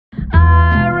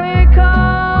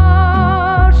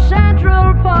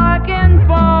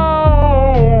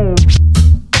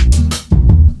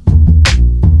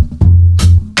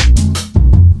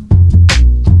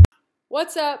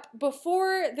What's up?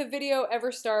 Before the video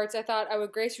ever starts, I thought I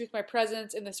would grace you with my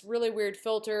presence in this really weird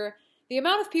filter. The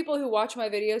amount of people who watch my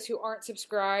videos who aren't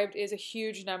subscribed is a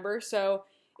huge number, so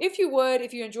if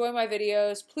you enjoy my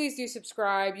videos, please do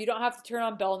subscribe. You don't have to turn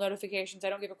on bell notifications.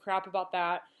 I don't give a crap about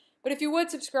that. But if you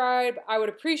would subscribe, I would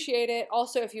appreciate it.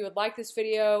 Also, if you would like this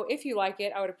video, if you like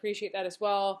it, I would appreciate that as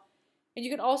well. And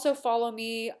you can also follow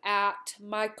me at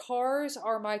My Cars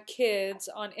Are My Kids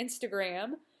on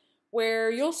Instagram,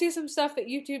 where you'll see some stuff that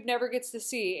YouTube never gets to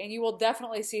see, and you will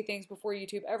definitely see things before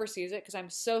YouTube ever sees it because I'm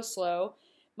so slow.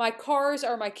 My Cars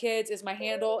Are My Kids is my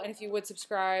handle, and if you would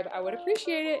subscribe, I would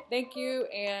appreciate it. Thank you,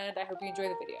 and I hope you enjoy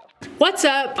the video. What's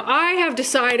up? I have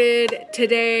decided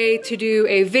today to do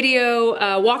a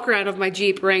video walk around of my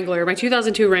Jeep Wrangler, my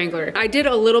 2002 Wrangler. I did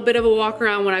a little bit of a walk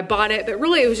around when I bought it, but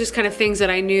really it was just kind of things that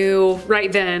I knew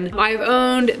right then. I've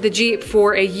owned the Jeep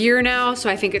for a year now, so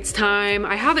I think it's time.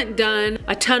 I haven't done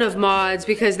a ton of mods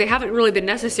because they haven't really been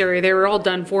necessary. They were all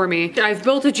done for me. I've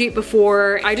built a Jeep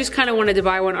before. I just kind of wanted to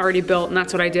buy one already built, and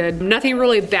that's what I did. Nothing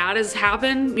really bad has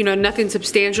happened, you know, nothing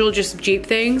substantial, just Jeep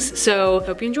things. So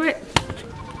hope you enjoy it.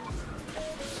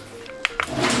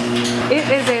 It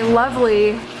is a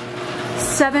lovely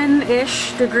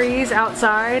 7-ish degrees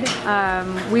outside.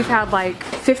 We've had like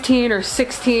 15 or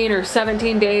 16 or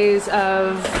 17 days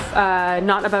of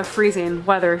not above freezing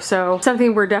weather, so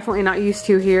something we're definitely not used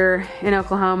to here in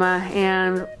Oklahoma,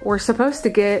 and we're supposed to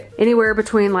get anywhere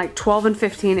between like 12 and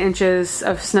 15 inches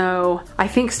of snow, I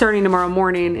think starting tomorrow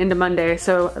morning into Monday,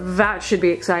 so that should be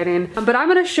exciting. But I'm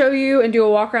gonna show you and do a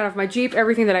walk around of my Jeep,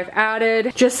 everything that I've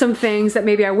added, just some things that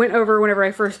maybe I went over whenever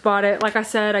I first bought it. Like I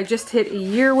said, I just hit a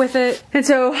year with it, and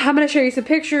so I'm gonna show you some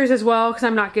pictures as well because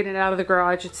I'm not getting it out of the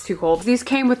garage, it's too cold. These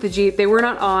came with the Jeep, they were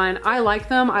not on. I like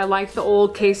them. I like the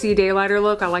old KC daylighter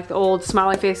look. I like the old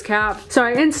smiley face cap. So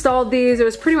I installed these. It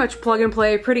was pretty much plug and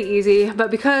play, pretty easy, but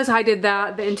because I did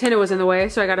that, the antenna was in the way,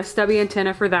 so I got a stubby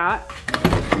antenna for that.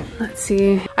 Let's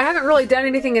see. I haven't really done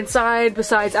anything inside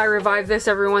besides I revive this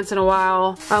every once in a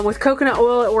while. With coconut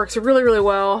oil, it works really, really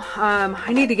well.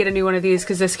 I need to get a new one of these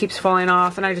because this keeps falling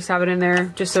off, and I just have it in there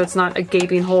just so it's not a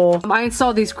gaping hole. I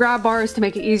installed these grab bars to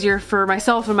make it easier for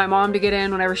myself and my mom to get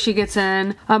in whenever she gets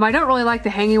in. I don't really like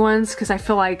the hangy ones because I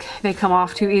feel like they come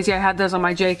off too easy. I had those on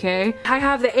my JK. I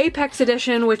have the Apex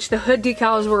edition, which the hood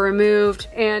decals were removed,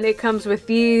 and it comes with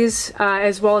these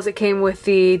as well as it came with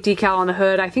the decal on the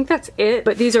hood. I think that's it,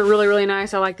 but these are really, really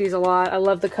nice. I like these a lot. I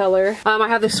love the color. I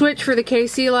have the switch for the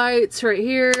KC lights right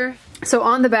here. So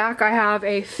on the back I have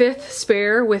a 5th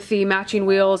spare with the matching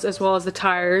wheels as well as the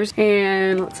tires.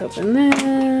 And let's open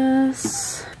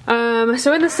this.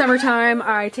 So in the summertime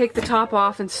I take the top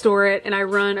off and store it, and I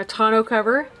run a tonneau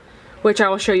cover, which I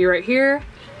will show you right here.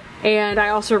 And I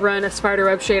also run a spider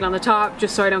web shade on the top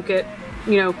just so I don't get,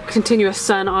 you know, continuous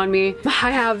sun on me. I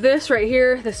have this right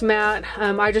here, this mat.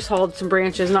 I just hauled some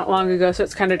branches not long ago, so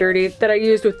it's kind of dirty, that I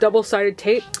used with double-sided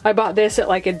tape. I bought this at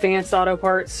like Advanced Auto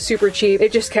Parts, super cheap.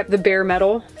 It just kept the bare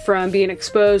metal from being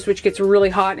exposed, which gets really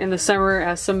hot in the summer,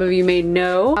 as some of you may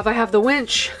know. I have the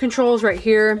winch controls right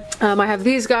here. I have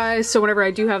these guys, so whenever I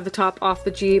do have the top off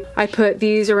the Jeep, I put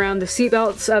these around the seat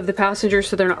belts of the passengers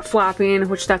so they're not flapping,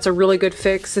 which that's a really good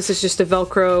fix. This is just a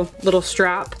Velcro little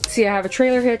strap. See, I have a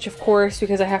trailer hitch, of course,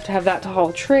 because I have to have that to haul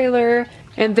a trailer.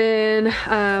 And then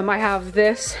I have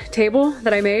this table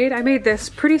that I made. I made this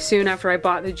pretty soon after I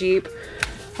bought the Jeep.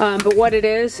 But what it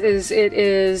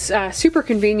is super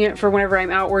convenient for whenever I'm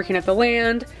out working at the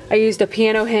land. I used a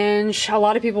piano hinge. A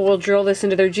lot of people will drill this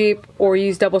into their Jeep or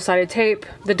use double-sided tape.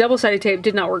 The double-sided tape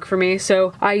did not work for me,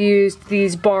 so I used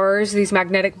these bars, these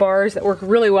magnetic bars that work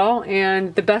really well,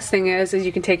 and the best thing is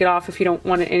you can take it off if you don't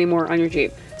want it anymore on your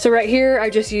Jeep. So right here I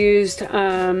just used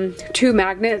 2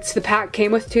 magnets. The pack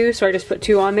came with 2, so I just put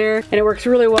 2 on there, and it works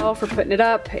really well for putting it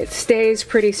up. It stays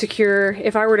pretty secure.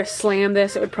 If I were to slam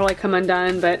this, it would probably come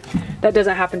undone, but that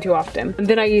doesn't happen too often. And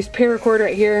then I used paracord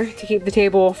right here to keep the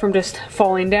table from just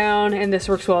falling down, and this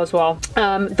works well as well.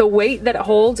 The weight that it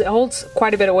holds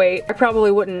quite a bit of weight. I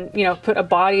probably wouldn't, you know, put a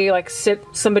body, like sit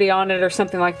somebody on it or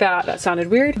something like that. That sounded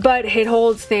weird. But it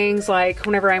holds things like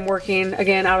whenever I'm working,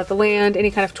 again, out at the land,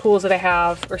 any kind of tools that I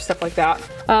have or stuff like that.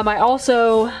 I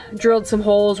also drilled some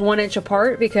holes 1 inch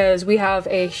apart because we have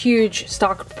a huge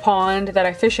stock pond that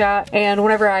I fish at, and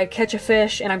whenever I catch a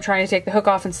fish and I'm trying to take the hook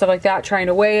off and stuff like that, trying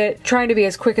to weigh it, trying to be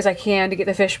as quick as I can to get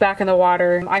the fish back in the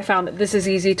water, I found that this is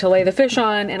easy to lay the fish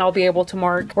on, and I'll be able to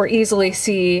mark or easily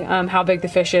see how big the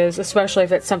fish is, especially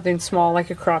if it's something small like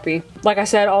a crappie. Like I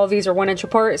said, all of these are 1 inch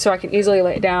apart, so I can easily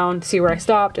lay it down, see where I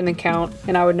stopped, and then count,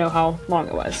 and I would know how long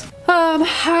it was.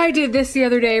 I did this the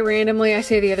other day randomly. I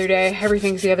say the other day,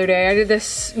 everything's the other day. I did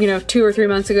this, you know, 2 or 3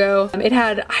 months ago.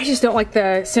 I just don't like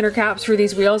the center caps for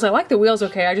these wheels. I like the wheels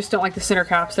okay, I just don't like the center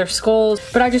caps. They're skulls,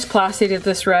 but I just plasticated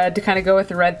this red to kind of go with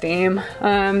the red theme.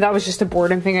 That was just a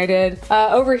boredom thing I did.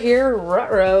 Over here,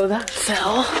 ruh-roh, that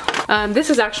fell. This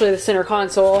is actually the center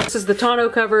console. This is the tonneau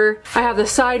cover. I have the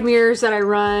side mirrors that I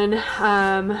run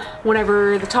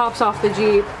whenever the top's off the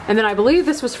Jeep. And then I believe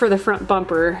this was for the front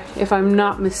bumper, if I'm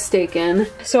not mistaken.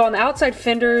 So on the outside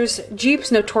fenders,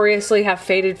 Jeeps notoriously have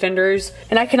faded fenders,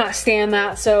 and I cannot stand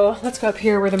that. So let's go up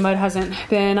here where the mud hasn't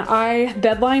been. I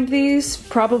bedlined these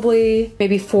probably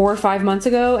maybe 4 or 5 months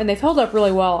ago, and they've held up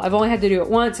really well. I've only had to do it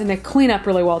once, and they clean up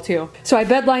really well too. So I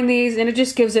bedlined these, and it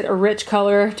just gives it a rich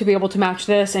color to be able to match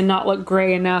this and not look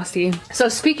gray and nasty. So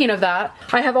speaking of that,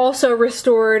 I have also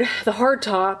restored the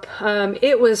hardtop.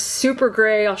 It was super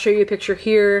gray. I'll show you a picture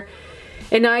here.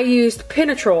 And I used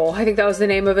Penetrol, I think that was the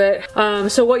name of it.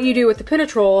 So what you do with the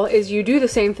Penetrol is you do the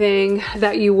same thing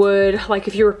that you would like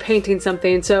if you were painting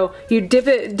something. So you dip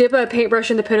a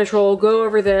paintbrush in the Penetrol, go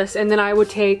over this, and then I would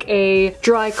take a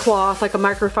dry cloth, like a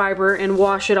microfiber, and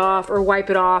wash it off or wipe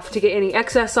it off to get any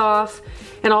excess off,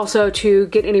 and also to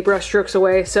get any brush strokes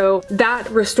away. So that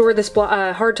restored this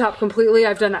hardtop completely.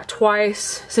 I've done that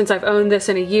twice since I've owned this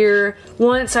in a year.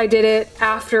 Once I did it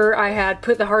after I had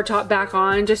put the hardtop back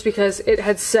on, just because it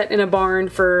had sat in a barn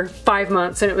for 5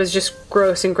 months and it was just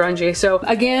gross and grungy. So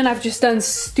again, I've just done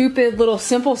stupid little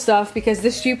simple stuff because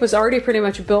this Jeep was already pretty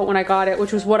much built when I got it,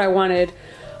 which was what I wanted.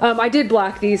 I did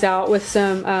black these out with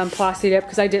some Plasti Dip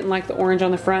because I didn't like the orange on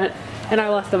the front, and I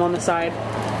left them on the side.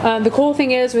 The cool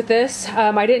thing is with this,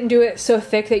 I didn't do it so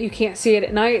thick that you can't see it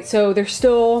at night, so they're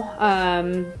still,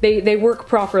 they work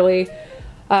properly.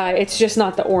 It's just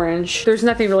not the orange. There's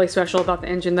nothing really special about the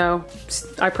engine though,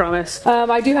 I promise.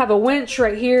 I do have a winch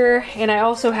right here, and I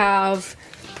also have,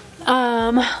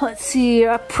 let's see,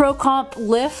 a Pro Comp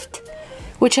lift,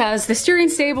 which has the steering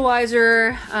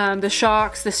stabilizer, the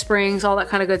shocks, the springs, all that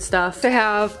kind of good stuff. I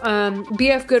have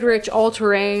BF Goodrich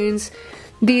all-terrains.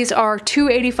 These are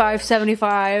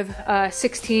 285/75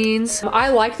 16s. I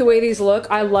like the way these look.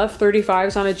 I love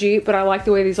 35s on a Jeep, but I like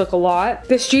the way these look a lot.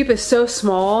 This Jeep is so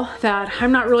small that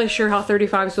I'm not really sure how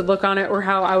 35s would look on it or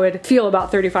how I would feel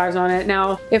about 35s on it.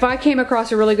 Now, if I came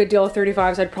across a really good deal of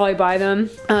 35s, I'd probably buy them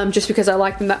just because I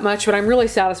like them that much, but I'm really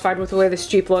satisfied with the way this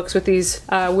Jeep looks with these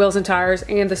wheels and tires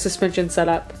and the suspension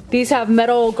setup. These have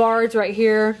metal guards right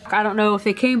here. I don't know if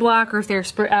they came black or if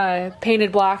they're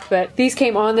painted black, but these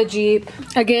came on the Jeep.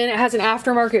 Again, it has an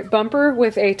aftermarket bumper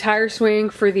with a tire swing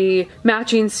for the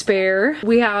matching spare.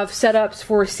 We have setups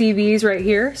for CVs right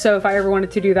here, so if I ever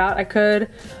wanted to do that, I could.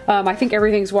 I think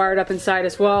everything's wired up inside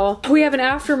as well. We have an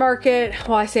aftermarket,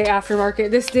 well I say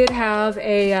aftermarket, this did have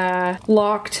a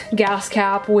locked gas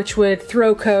cap which would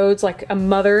throw codes like a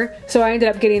mother. So I ended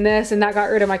up getting this, and that got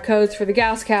rid of my codes for the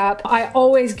gas cap. I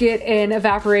always get an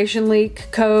evaporation leak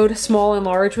code, small and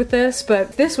large, with this,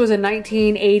 but this was a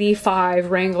 1985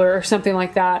 Wrangler or something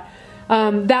like that.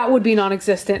 That would be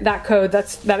non-existent, that code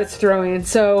that it's throwing.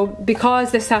 So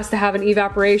because this has to have an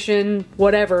evaporation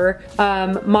whatever,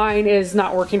 mine is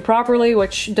not working properly,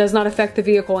 which does not affect the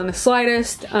vehicle in the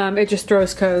slightest. It just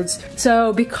throws codes.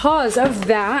 So because of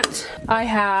that, I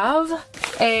have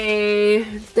a,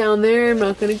 down there, I'm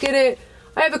not gonna get it,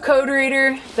 I have a code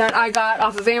reader that I got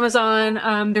off of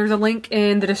Amazon. There's a link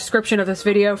in the description of this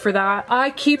video for that. I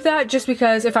keep that just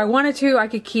because if I wanted to, I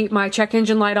could keep my check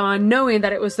engine light on knowing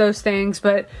that it was those things,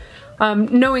 but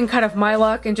knowing kind of my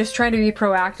luck and just trying to be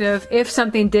proactive, if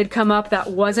something did come up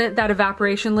that wasn't that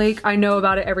evaporation leak, I know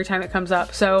about it every time it comes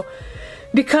up. So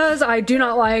because I do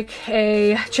not like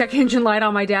a check engine light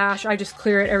on my dash, I just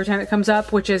clear it every time it comes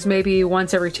up, which is maybe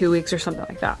once every 2 weeks or something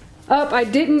like that. I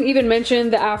didn't even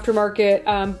mention the aftermarket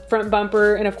front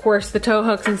bumper, and of course the tow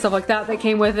hooks and stuff like that that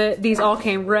came with it. These all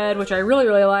came red, which I really,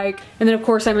 really like. And then of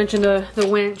course I mentioned the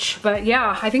winch. But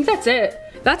yeah, I think that's it.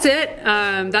 That's it.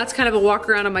 That's kind of a walk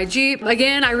around on my Jeep.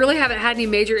 Again, I really haven't had any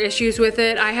major issues with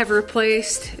it. I have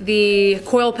replaced the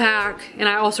coil pack, and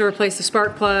I also replaced the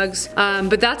spark plugs.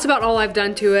 But that's about all I've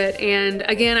done to it. And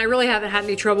again, I really haven't had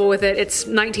any trouble with it. It's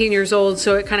 19 years old,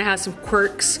 so it kind of has some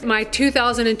quirks. My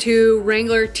 2002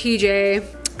 Wrangler TJ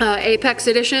Apex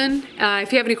Edition.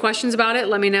 If you have any questions about it,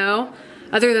 let me know.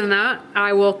 Other than that,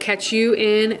 I will catch you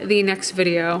in the next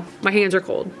video. My hands are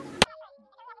cold.